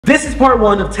This is part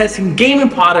one of testing gaming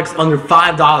products under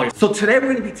 $5. So today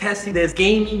we're going to be testing this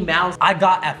gaming mouse I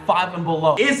got at $5 and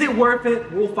below. Is it worth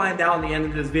it? We'll find out in the end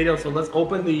of this video. So let's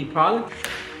open the product.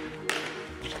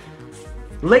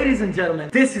 Ladies and gentlemen,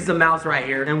 this is the mouse right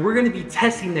here, and we're gonna be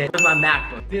testing it with my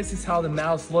MacBook. This is how the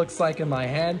mouse looks like in my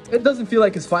hand. It doesn't feel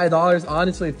like it's $5.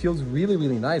 Honestly, it feels really,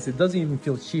 really nice. It doesn't even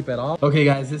feel cheap at all. Okay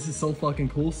guys, this is so fucking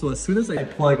cool. So as soon as I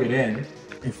plug it in,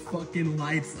 it fucking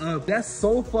lights up. That's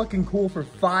so fucking cool for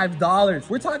 $5.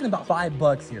 We're talking about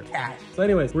 $5 here, cash. So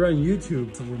anyways, we're on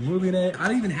YouTube, so we're moving it. I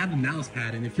don't even have a mouse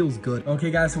pad and it feels good.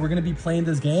 Okay guys, so we're gonna be playing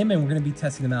this game and we're gonna be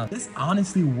testing them out. This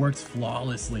honestly works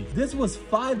flawlessly. This was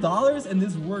 $5 and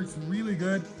this works really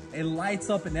good. It lights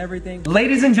up and everything.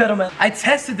 Ladies and gentlemen, I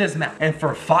tested this mouse and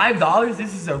for $5,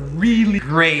 this is a really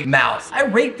great mouse. I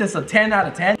rate this a 10 out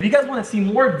of 10. If you guys wanna see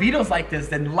more videos like this,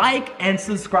 then like and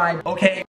subscribe, okay?